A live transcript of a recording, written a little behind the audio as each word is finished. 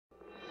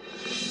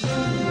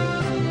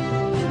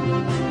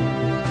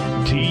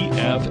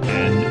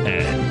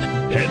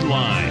TFNN.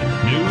 Headline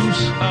News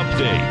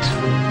Update.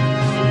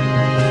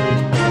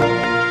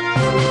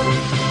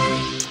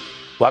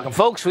 Welcome,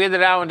 folks. We had the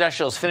Dow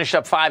Industrials finish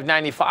up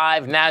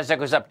 595. NASDAQ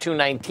was up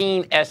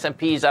 219.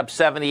 S&P's up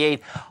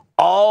 78.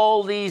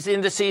 All these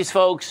indices,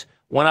 folks,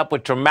 went up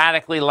with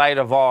dramatically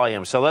lighter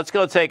volume. So let's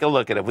go take a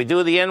look at it. If we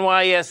do the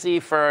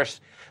NYSE first,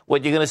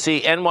 what you're going to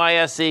see,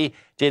 NYSE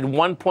did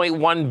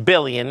 1.1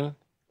 billion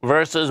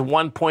versus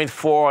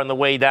 1.4 on the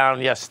way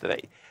down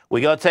yesterday.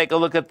 We go take a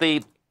look at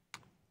the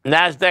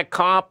NASDAQ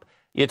comp.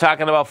 You're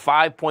talking about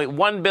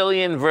 5.1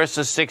 billion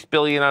versus 6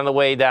 billion on the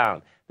way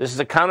down. This is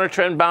a counter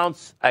trend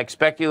bounce. I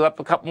expect you up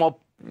a couple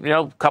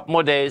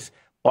more days.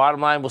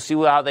 Bottom line, we'll see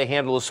how they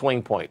handle the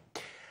swing point.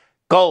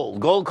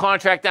 Gold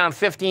contract down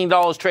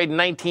 $15, trading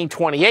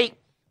 $19.28.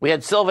 We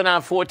had silver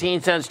down 14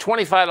 cents,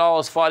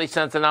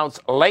 $25.40 an ounce.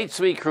 Light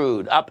sweet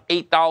crude up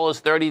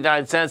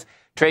 $8.39,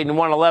 trading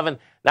 $111.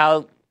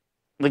 Now,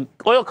 the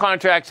oil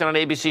contracts on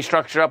ABC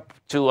structure up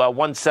to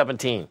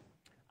 117.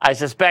 I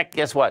suspect,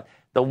 guess what?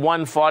 The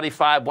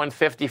 145,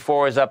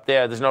 154 is up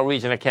there. There's no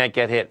reason it can't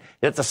get hit.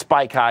 It's a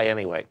spike high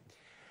anyway.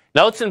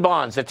 Notes and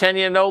bonds. The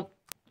 10-year note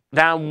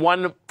down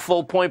 1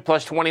 full point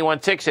plus 21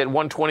 ticks at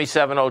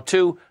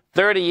 127.02.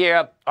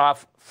 30-year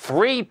off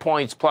 3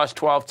 points plus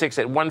 12 ticks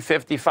at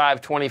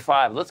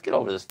 155.25. Let's get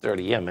over this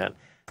 30-year, man.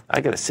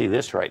 I got to see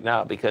this right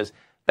now because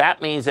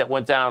that means it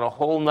went down a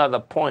whole nother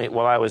point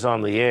while I was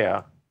on the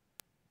air.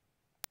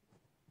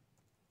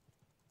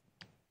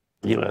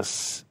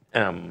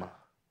 USM.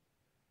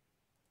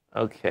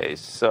 Okay,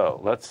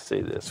 so let's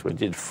see this. We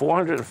did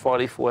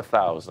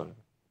 444,000.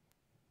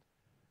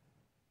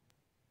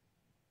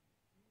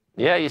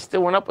 Yeah, you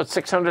still went up with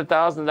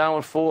 600,000, down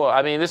with 4.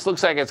 I mean, this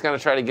looks like it's going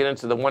to try to get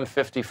into the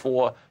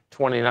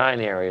 154.29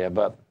 area,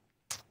 but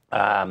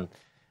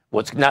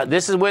now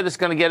this is where this is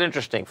going to get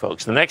interesting,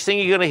 folks. The next thing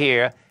you're going to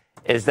hear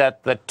is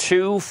that the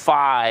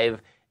 2.5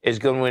 is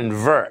going to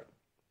invert,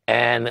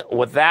 and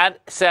what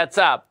that sets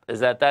up is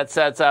that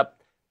sets up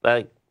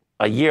like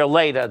a year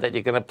later that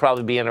you're going to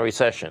probably be in a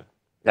recession.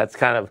 That's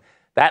kind of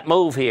that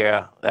move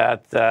here.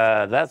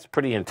 That's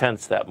pretty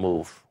intense. That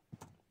move,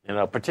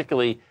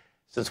 particularly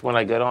since when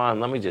I got on.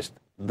 Let me just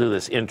do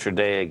this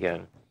intraday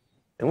again.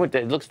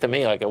 It looks to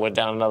me like it went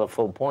down another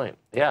full point.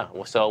 Yeah,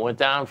 so it went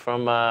down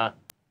from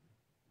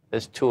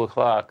this 2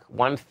 o'clock,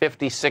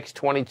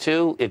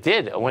 156.22. It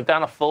did. It went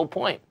down a full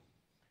point.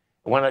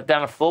 It went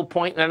down a full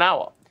point in an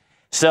hour.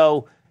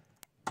 So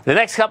the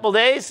next couple of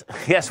days,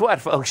 guess what,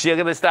 folks? You're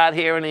going to start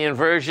hearing the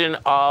inversion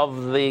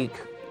of the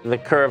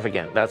curve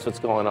again. That's what's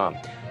going on.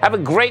 Have a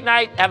great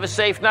night. Have a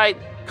safe night.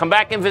 Come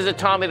back and visit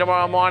Tommy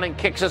tomorrow morning.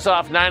 Kicks us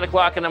off 9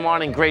 o'clock in the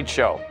morning. Great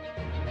show.